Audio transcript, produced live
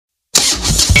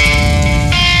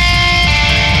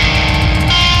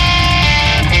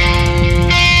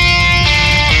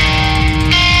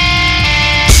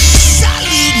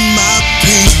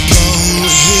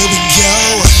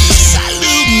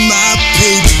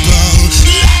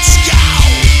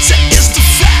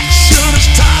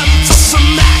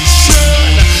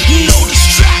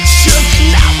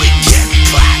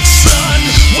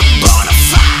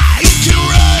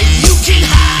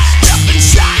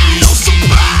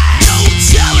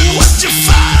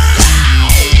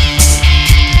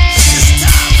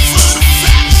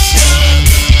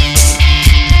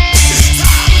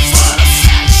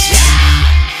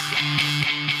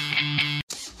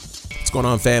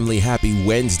on, family? Happy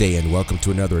Wednesday, and welcome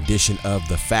to another edition of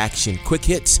The Faction Quick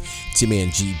Hits. It's your man,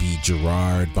 GB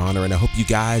Gerard Bonner, and I hope you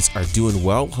guys are doing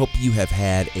well. Hope you have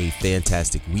had a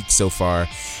fantastic week so far,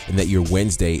 and that your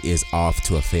Wednesday is off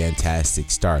to a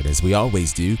fantastic start. As we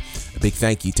always do, a big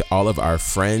thank you to all of our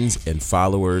friends and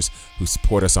followers who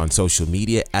support us on social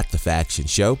media at The Faction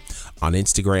Show, on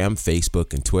Instagram,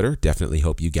 Facebook, and Twitter. Definitely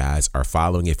hope you guys are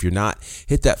following. If you're not,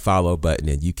 hit that follow button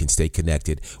and you can stay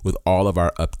connected with all of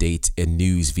our updates and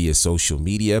news via social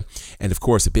media. And of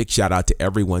course, a big shout out to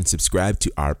everyone subscribed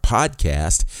to our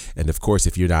podcast. And of course,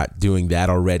 if you're not doing that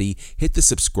already, hit the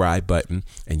subscribe button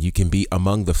and you can be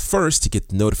among the first to get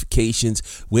the notifications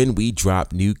when we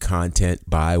drop new content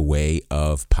by way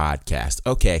of podcast.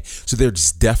 Okay, so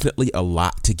there's definitely a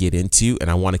lot to get into,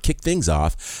 and I want to kick things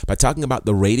off by talking about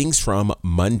the ratings from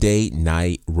Monday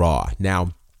Night Raw.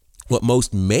 Now, what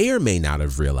most may or may not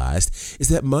have realized is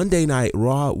that Monday Night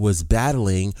Raw was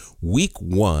battling week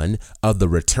one of the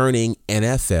returning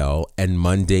NFL and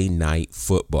Monday Night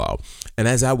Football. And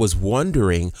as I was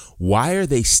wondering, why are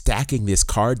they stacking this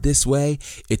card this way?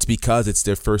 It's because it's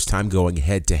their first time going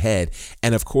head to head.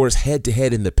 And of course, head to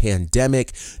head in the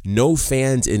pandemic, no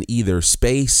fans in either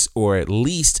space, or at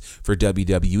least for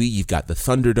WWE, you've got the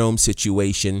Thunderdome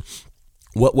situation.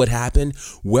 What would happen?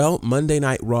 Well, Monday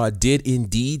Night Raw did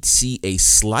indeed see a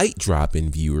slight drop in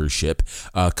viewership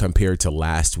compared to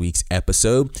last week's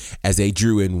episode, as they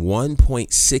drew in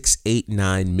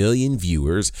 1.689 million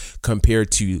viewers compared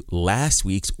to last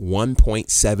week's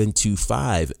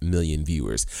 1.725 million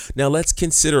viewers. Now, let's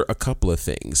consider a couple of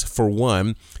things. For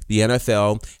one, the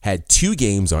NFL had two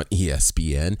games on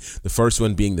ESPN, the first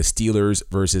one being the Steelers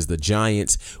versus the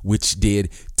Giants, which did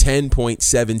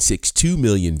 10.762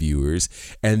 million viewers,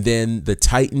 and then the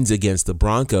Titans against the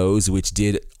Broncos, which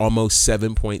did almost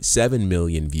 7.7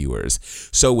 million viewers.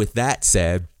 So with that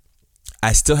said,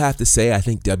 I still have to say, I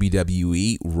think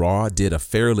WWE Raw did a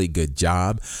fairly good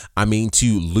job. I mean,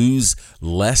 to lose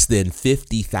less than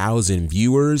 50,000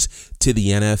 viewers to the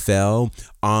NFL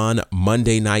on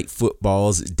Monday Night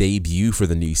Football's debut for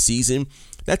the new season,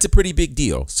 that's a pretty big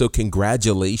deal. So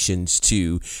congratulations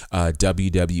to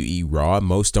WWE Raw.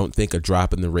 Most don't think a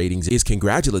drop in the ratings is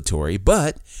congratulatory,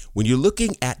 but when you're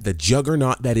looking at the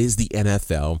juggernaut that is the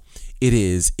NFL, it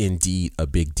is indeed a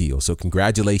big deal. So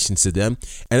congratulations to them.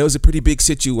 And it was a pretty big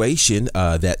situation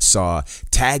that saw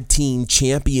tag team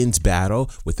champions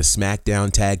battle with the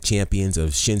SmackDown tag champions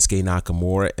of Shinsuke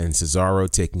Nakamura and Cesaro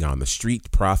taking on the Street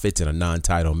Profits in a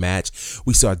non-title match.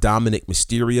 We saw Dominic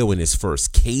Mysterio in his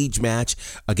first cage match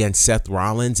against Seth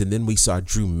Rollins. And then we saw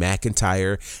Drew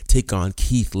McIntyre take on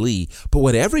Keith Lee. But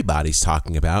what everybody's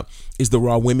talking about is the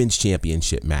Raw Women's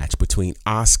Championship match between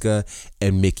Asuka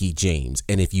and Mickie James.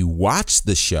 And if you watch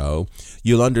the show,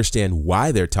 you'll understand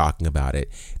why they're talking about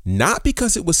it. Not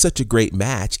because it was such a great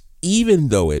match, even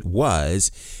though it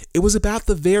was about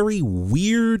the very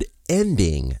weird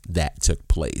ending that took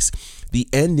place. The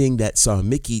ending that saw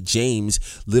Mickie James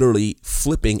literally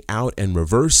flipping out and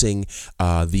reversing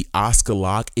the Asuka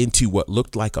lock into what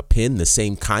looked like a pin, the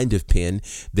same kind of pin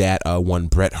that won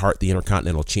Bret Hart the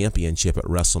Intercontinental Championship at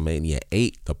WrestleMania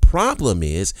 8. The problem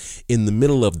is, in the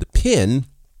middle of the pin,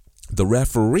 the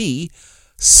referee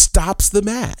stops the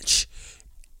match.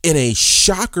 In a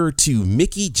shocker to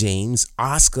Mickie James,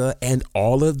 Asuka, and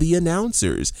all of the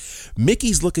announcers.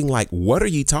 Mickey's looking like, what are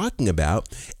you talking about?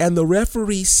 And the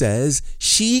referee says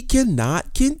she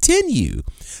cannot continue.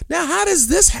 Now, how does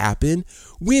this happen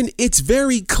when it's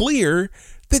very clear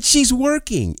that she's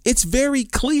working? It's very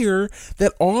clear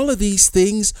that all of these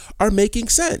things are making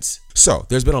sense. So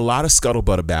there's been a lot of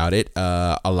scuttlebutt about it.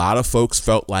 A lot of folks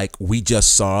felt like we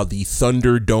just saw the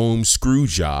Thunderdome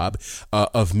Screwjob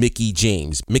of Mickie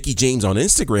James. Mickie James on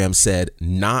Instagram said,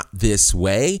 "Not this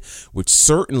way," which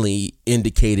certainly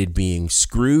indicated being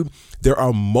screwed. There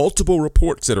are multiple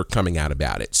reports that are coming out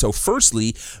about it. So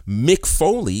firstly, Mick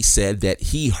Foley said that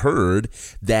he heard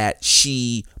that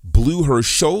she blew her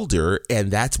shoulder,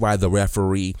 and that's why the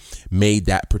referee made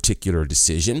that particular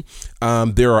decision.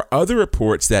 There are other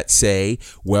reports that say,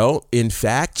 well, in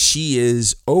fact, she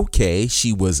is okay.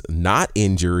 She was not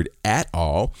injured at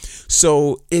all.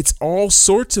 So it's all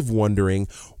sorts of wondering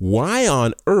why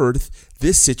on earth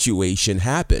this situation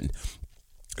happened.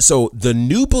 So the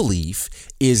new belief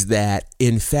is that,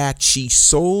 in fact, she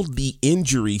sold the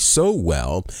injury so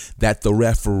well that the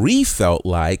referee felt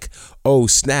like, oh,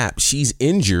 snap, she's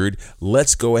injured.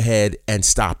 Let's go ahead and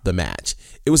stop the match.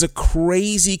 It was a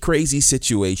crazy, crazy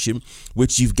situation,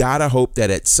 which you've got to hope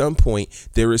that at some point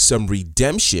there is some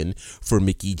redemption for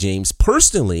Mickie James.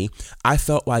 Personally, I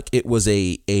felt like it was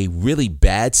a really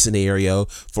bad scenario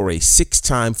for a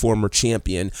 6-time former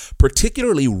champion,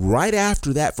 particularly right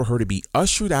after that for her to be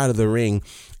ushered out of the ring.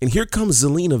 And here comes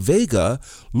Zelina Vega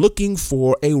looking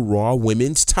for a Raw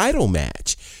Women's title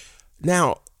match.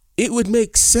 Now, it would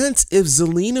make sense if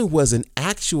Zelina was an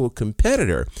actual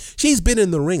competitor. She's been in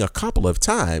the ring a couple of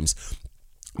times,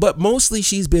 but mostly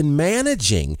she's been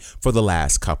managing for the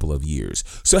last couple of years.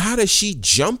 So how does she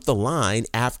jump the line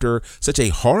after such a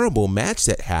horrible match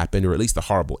that happened, or at least a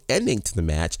horrible ending to the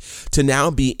match, to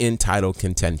now be in title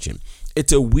contention?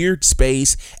 It's a weird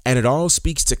space, and it all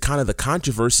speaks to kind of the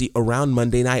controversy around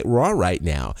Monday Night Raw right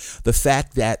now. The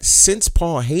fact that since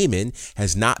Paul Heyman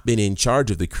has not been in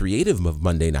charge of the creative of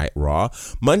Monday Night Raw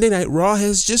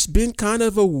has just been kind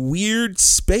of a weird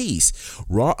space.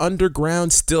 Raw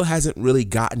Underground still hasn't really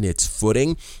gotten its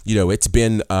footing. You know, it's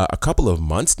been a couple of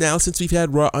months now since we've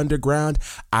had Raw Underground.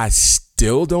 I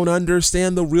still don't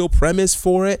understand the real premise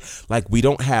for it. Like, we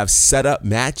don't have set up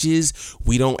matches.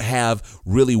 We don't have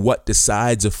really what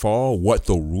decides a fall, what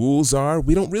the rules are.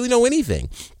 We don't really know anything.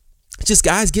 It's just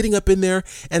guys getting up in there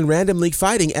and randomly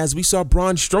fighting, as we saw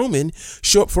Braun Strowman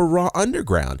show up for Raw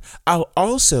Underground. I'll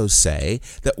also say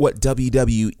that what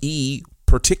WWE,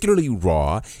 particularly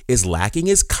Raw, is lacking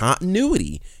is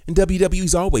continuity. And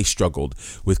WWE's always struggled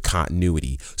with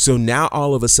continuity. So now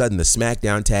all of a sudden the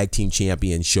SmackDown Tag Team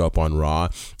Champions show up on Raw,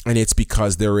 and it's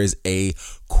because there is a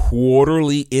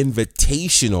quarterly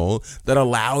invitational that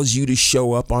allows you to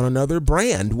show up on another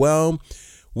brand. Well,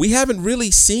 we haven't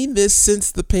really seen this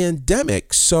since the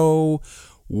pandemic. So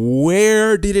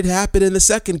where did it happen in the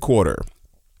second quarter?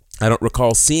 I don't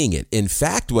recall seeing it. In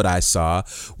fact, what I saw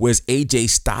was AJ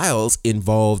Styles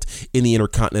involved in the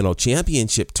Intercontinental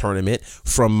Championship tournament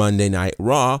from Monday Night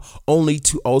Raw, only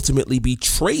to ultimately be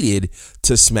traded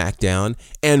to SmackDown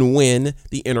and win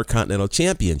the Intercontinental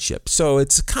Championship. So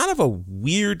it's kind of a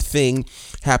weird thing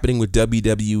happening with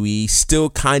WWE,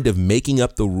 still kind of making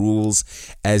up the rules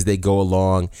as they go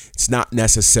along. It's not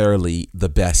necessarily the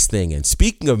best thing. And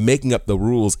speaking of making up the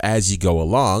rules as you go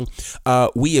along,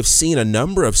 we have seen a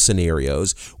number of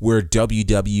scenarios where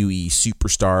WWE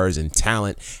superstars and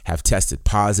talent have tested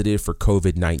positive for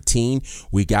COVID-19.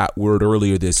 We got word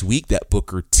earlier this week that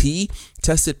Booker T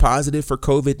tested positive for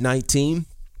COVID-19.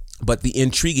 But the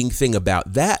intriguing thing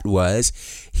about that was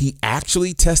he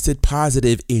actually tested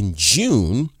positive in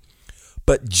June,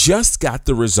 but just got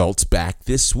the results back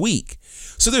this week.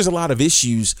 So there's a lot of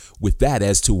issues with that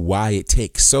as to why it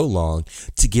takes so long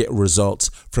to get results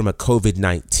from a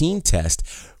COVID-19 test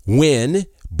when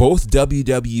both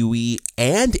WWE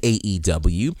and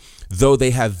AEW, though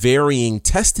they have varying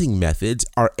testing methods,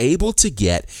 are able to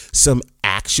get some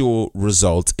actual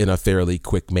results in a fairly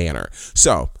quick manner.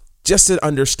 So just to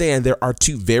understand, there are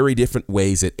two very different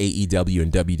ways that AEW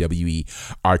and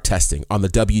WWE are testing. On the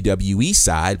WWE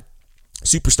side,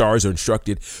 superstars are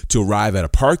instructed to arrive at a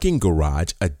parking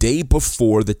garage a day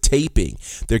before the taping.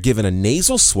 They're given a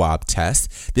nasal swab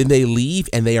test, then they leave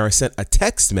and they are sent a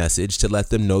text message to let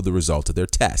them know the result of their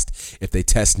test. If they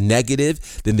test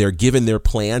negative, then they're given their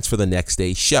plans for the next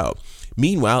day's show.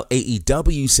 Meanwhile,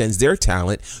 AEW sends their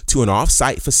talent to an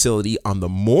off-site facility on the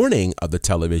morning of the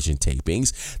television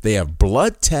tapings. They have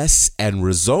blood tests and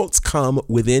results come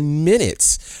within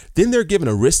minutes. Then they're given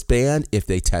a wristband if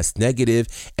they test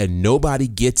negative, and nobody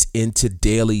gets into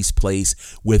Daly's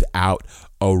place without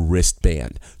a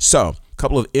wristband. So,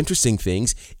 couple of interesting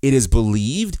things. It is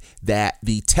believed that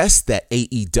the test that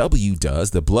AEW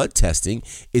does, the blood testing,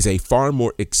 is a far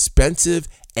more expensive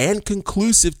and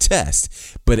conclusive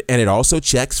test, and it also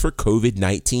checks for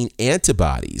COVID-19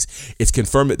 antibodies. It's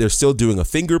confirmed that they're still doing a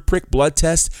finger prick blood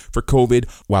test for COVID,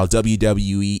 while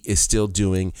WWE is still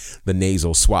doing the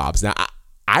nasal swabs. Now,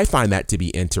 I find that to be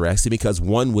interesting because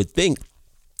one would think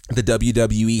the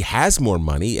WWE has more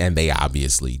money, and they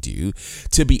obviously do,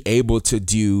 to be able to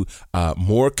do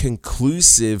more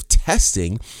conclusive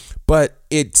testing, but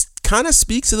it kind of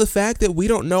speaks to the fact that we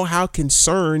don't know how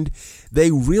concerned they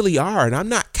really are. And I'm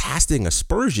not casting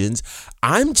aspersions.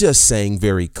 I'm just saying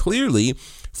very clearly,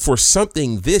 for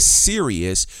something this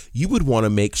serious, you would want to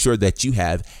make sure that you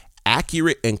have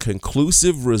accurate and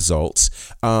conclusive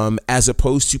results, as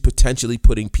opposed to potentially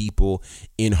putting people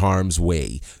in harm's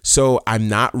way. So I'm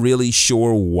not really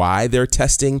sure why their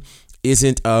testing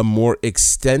isn't more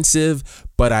extensive,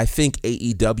 but I think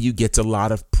AEW gets a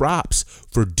lot of props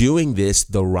for doing this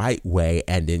the right way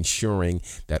and ensuring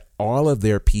that all of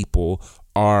their people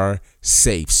are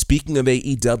safe. Speaking of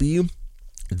AEW,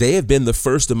 They have been the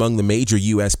first among the major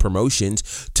U.S.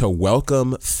 promotions to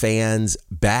welcome fans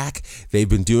back. They've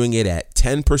been doing it at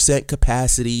 10%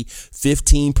 capacity,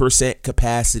 15%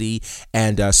 capacity,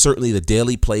 and certainly the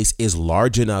Daily Place is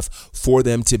large enough for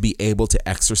them to be able to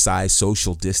exercise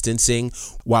social distancing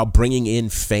while bringing in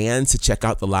fans to check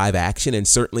out the live action, and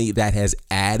certainly that has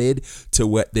added to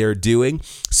what they're doing.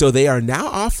 So they are now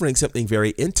offering something very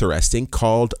interesting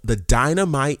called the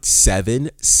Dynamite 7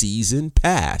 Season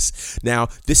Pass. Now,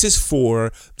 this is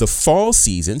for the fall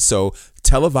season, so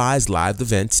televised live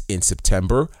events in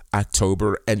September,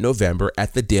 October, and November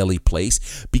at the Daily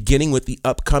Place, beginning with the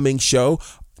upcoming show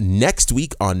next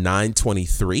week on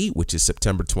 9/23, which is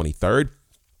September 23rd.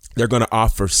 They're going to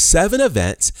offer 7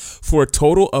 events for a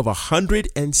total of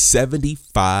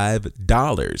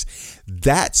 $175.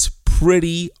 That's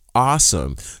pretty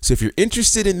awesome. So if you're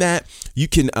interested in that, you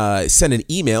can send an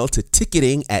email to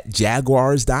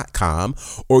ticketing@jaguars.com,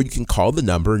 or you can call the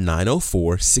number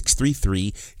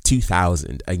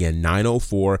 904-633-2000. Again,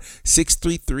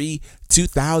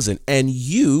 904-633-2000. And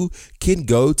you can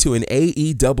go to an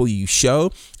AEW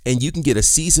show and you can get a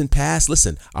season pass.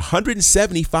 Listen,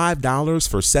 $175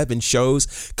 for 7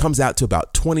 shows comes out to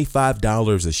about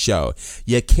 $25 a show.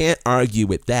 You can't argue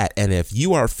with that. And if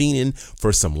you are fiending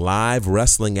for some live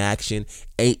wrestling action,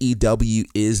 AEW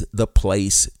is the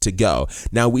place to go.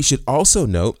 Now, we should also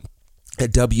note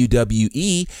that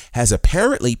WWE has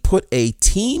apparently put a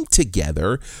team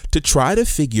together to try to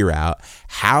figure out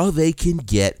how they can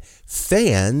get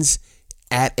fans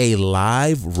at a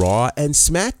live Raw and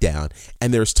SmackDown.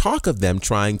 And there's talk of them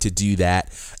trying to do that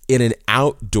in an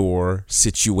outdoor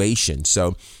situation.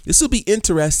 So this will be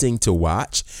interesting to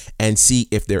watch and see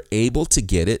if they're able to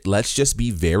get it. Let's just be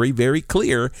very, very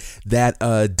clear that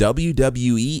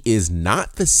WWE is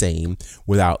not the same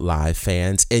without live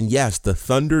fans. And yes, the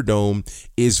Thunderdome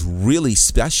is really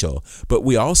special, but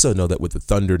we also know that with the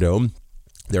Thunderdome,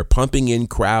 they're pumping in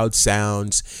crowd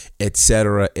sounds,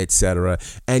 etc., etc.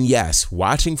 And yes,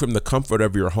 watching from the comfort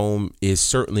of your home is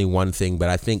certainly one thing, but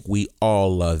I think we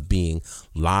all love being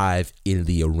live in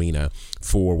the arena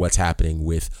for what's happening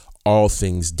with all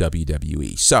things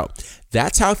WWE. So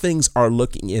that's how things are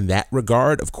looking in that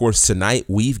regard. Of course, tonight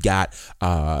we've got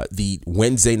the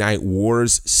Wednesday Night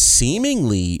Wars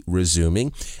seemingly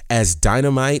resuming as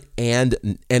Dynamite and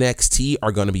NXT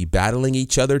are going to be battling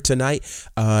each other tonight.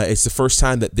 It's the first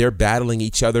time that they're battling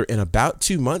each other in about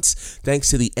 2 months,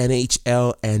 thanks to the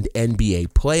NHL and NBA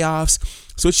playoffs.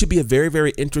 So it should be a very,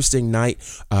 very interesting night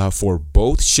for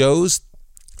both shows.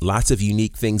 Lots of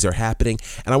unique things are happening.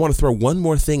 And I want to throw one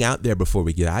more thing out there before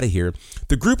we get out of here.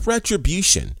 The group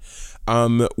Retribution.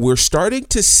 We're starting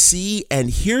to see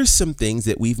and hear some things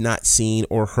that we've not seen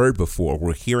or heard before.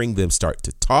 We're hearing them start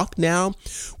to talk now.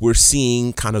 We're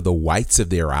seeing kind of the whites of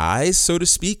their eyes, so to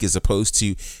speak, as opposed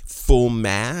to full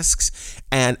masks.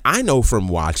 And I know from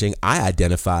watching, I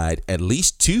identified at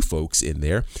least 2 folks in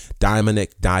there,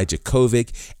 Dominik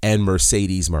Dijakovic and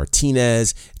Mercedes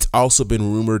Martinez. It's also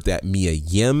been rumored that Mia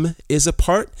Yim is a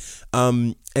part,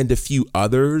 and a few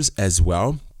others as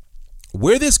well.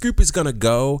 Where this group is going to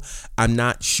go, I'm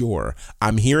not sure.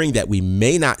 I'm hearing that we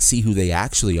may not see who they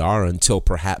actually are until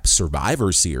perhaps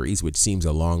Survivor Series, which seems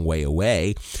a long way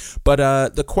away.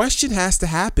 But the question has to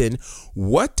happen,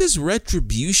 what does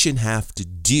Retribution have to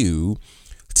do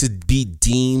to be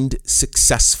deemed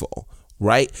successful?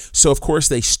 Right? So, of course,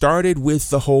 they started with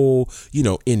the whole,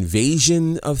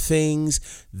 invasion of things.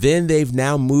 Then they've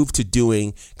now moved to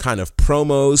doing kind of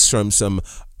promos from some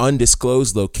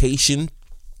undisclosed location.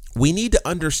 We need to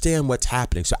understand what's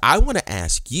happening. So I want to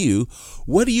ask you,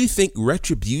 what do you think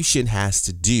Retribution has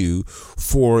to do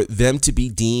for them to be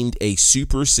deemed a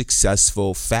super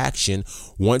successful faction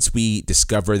once we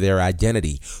discover their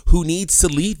identity? Who needs to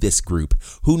lead this group?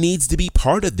 Who needs to be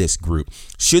part of this group?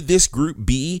 Should this group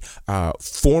be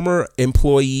former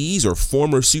employees or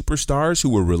former superstars who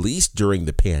were released during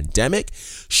the pandemic?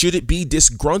 Should it be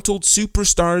disgruntled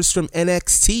superstars from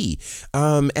NXT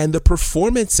and the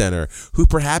Performance Center who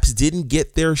perhaps didn't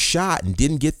get their shot and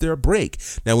didn't get their break?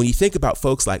 Now, when you think about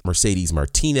folks like Mercedes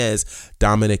Martinez,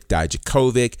 Dominik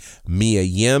Dijakovic, Mia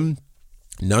Yim,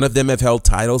 none of them have held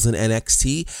titles in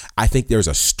NXT. I think there's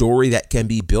a story that can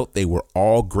be built. They were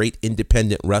all great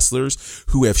independent wrestlers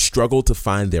who have struggled to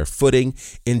find their footing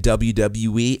in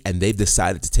WWE, and they've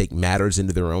decided to take matters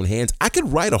into their own hands. I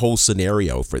could write a whole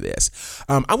scenario for this.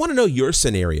 I want to know your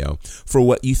scenario for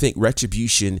what you think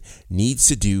Retribution needs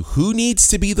to do. Who needs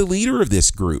to be the leader of this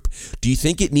group? Do you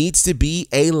think it needs to be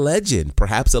a legend,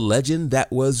 perhaps a legend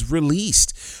that was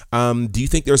released? Do you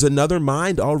think there's another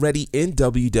mind already in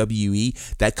WWE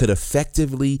that could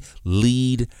effectively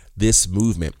lead this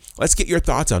movement. Let's get your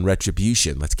thoughts on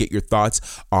Retribution. Let's get your thoughts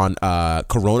on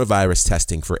coronavirus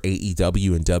testing for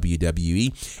AEW and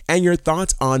WWE, and your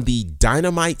thoughts on the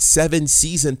Dynamite 7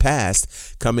 season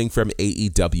pass coming from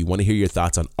AEW. Want to hear your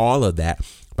thoughts on all of that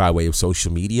by way of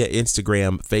social media,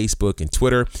 Instagram, Facebook, and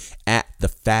Twitter at The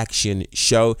Faction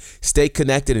Show. Stay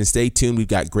connected and stay tuned. We've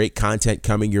got great content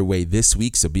coming your way this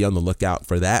week, so be on the lookout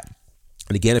for that.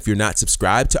 And again, if you're not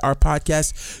subscribed to our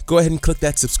podcast, go ahead and click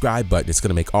that subscribe button. It's going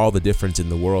to make all the difference in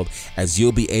the world, as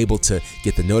you'll be able to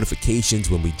get the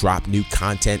notifications when we drop new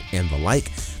content and the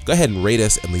like. Go ahead and rate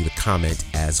us and leave a comment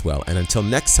as well. And until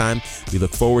next time, we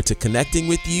look forward to connecting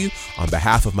with you. On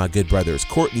behalf of my good brothers,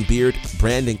 Courtney Beard,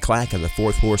 Brandon Clack, and the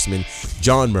Fourth Horseman,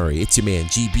 John Murray, it's your man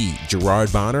GB,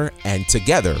 Gerard Bonner, and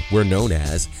together we're known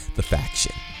as The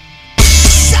Faction.